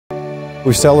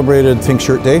We've celebrated Pink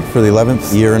Shirt Day for the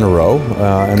 11th year in a row,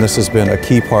 and this has been a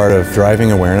key part of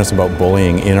driving awareness about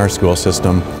bullying in our school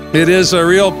system. It is a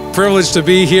real privilege to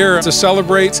be here to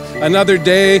celebrate another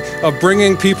day of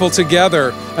bringing people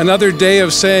together, another day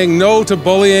of saying no to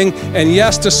bullying and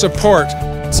yes to support.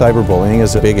 Cyberbullying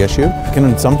is a big issue. It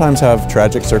can sometimes have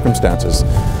tragic circumstances.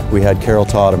 We had Carol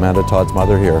Todd, Amanda Todd's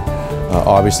mother here,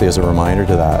 obviously as a reminder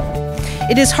to that.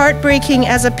 It is heartbreaking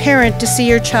as a parent to see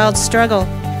your child struggle.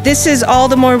 This is all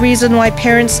the more reason why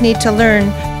parents need to learn.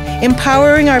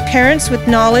 Empowering our parents with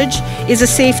knowledge is a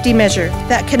safety measure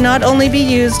that can not only be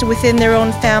used within their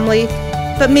own family,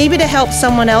 but maybe to help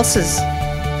someone else's.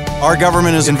 Our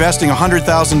government is investing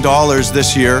 $100,000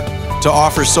 this year to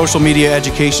offer social media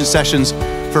education sessions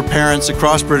for parents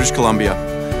across British Columbia.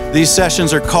 These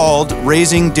sessions are called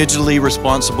Raising Digitally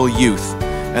Responsible Youth,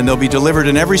 and they'll be delivered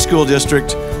in every school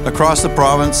district across the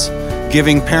province,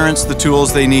 giving parents the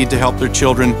tools they need to help their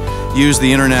children use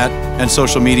the internet and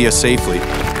social media safely.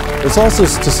 It's also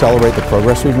to celebrate the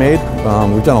progress we've made.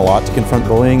 We've done a lot to confront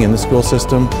bullying in the school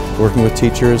system, working with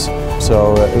teachers.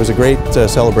 So it was a great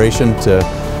celebration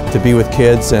to be with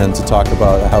kids and to talk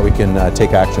about how we can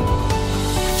take action.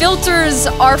 Filters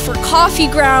are for coffee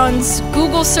grounds,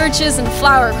 Google searches, and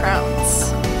flower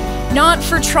crowns. Not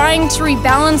for trying to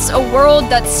rebalance a world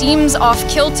that seems off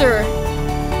kilter.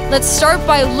 Let's start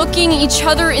by looking each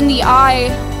other in the eye,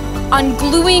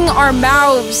 ungluing our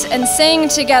mouths and saying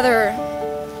together,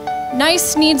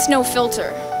 "Nice needs no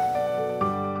filter."